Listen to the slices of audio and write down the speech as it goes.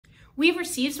We've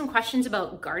received some questions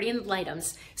about guardian ad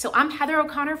litems. So I'm Heather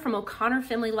O'Connor from O'Connor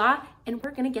Family Law, and we're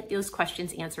gonna get those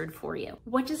questions answered for you.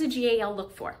 What does a GAL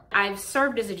look for? I've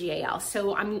served as a GAL,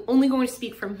 so I'm only going to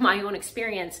speak from my own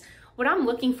experience. What I'm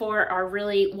looking for are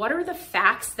really, what are the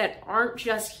facts that aren't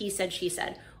just he said, she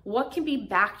said? What can be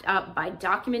backed up by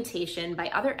documentation, by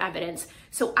other evidence,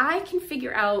 so I can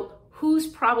figure out who's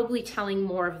probably telling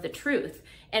more of the truth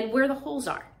and where the holes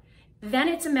are. Then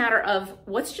it's a matter of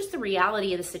what's just the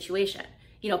reality of the situation.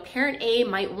 You know, parent A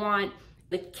might want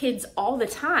the kids all the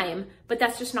time, but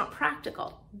that's just not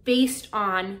practical based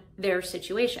on their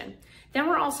situation. Then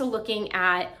we're also looking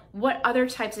at what other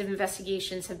types of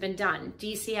investigations have been done.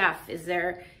 DCF, is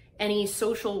there any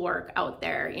social work out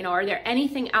there? You know, are there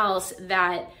anything else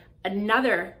that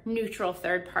another neutral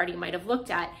third party might have looked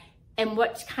at, and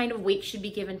what kind of weight should be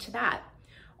given to that?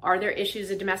 Are there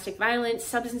issues of domestic violence,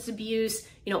 substance abuse,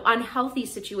 you know, unhealthy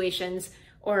situations,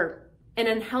 or an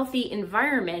unhealthy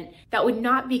environment that would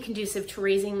not be conducive to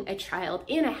raising a child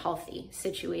in a healthy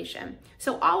situation?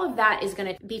 So all of that is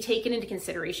going to be taken into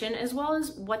consideration, as well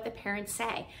as what the parents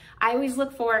say. I always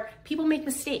look for, people make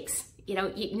mistakes. You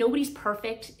know, nobody's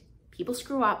perfect. People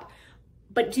screw up.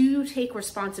 But do you take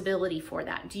responsibility for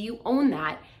that? Do you own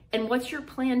that? And what's your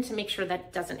plan to make sure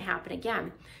that doesn't happen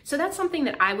again? So that's something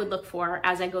that I would look for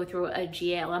as I go through a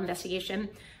GAL investigation.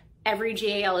 Every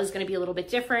GAL is going to be a little bit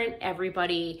different.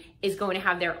 Everybody is going to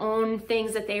have their own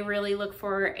things that they really look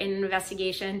for in an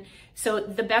investigation. So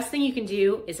the best thing you can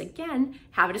do is, again,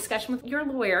 have a discussion with your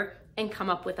lawyer and come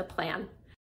up with a plan.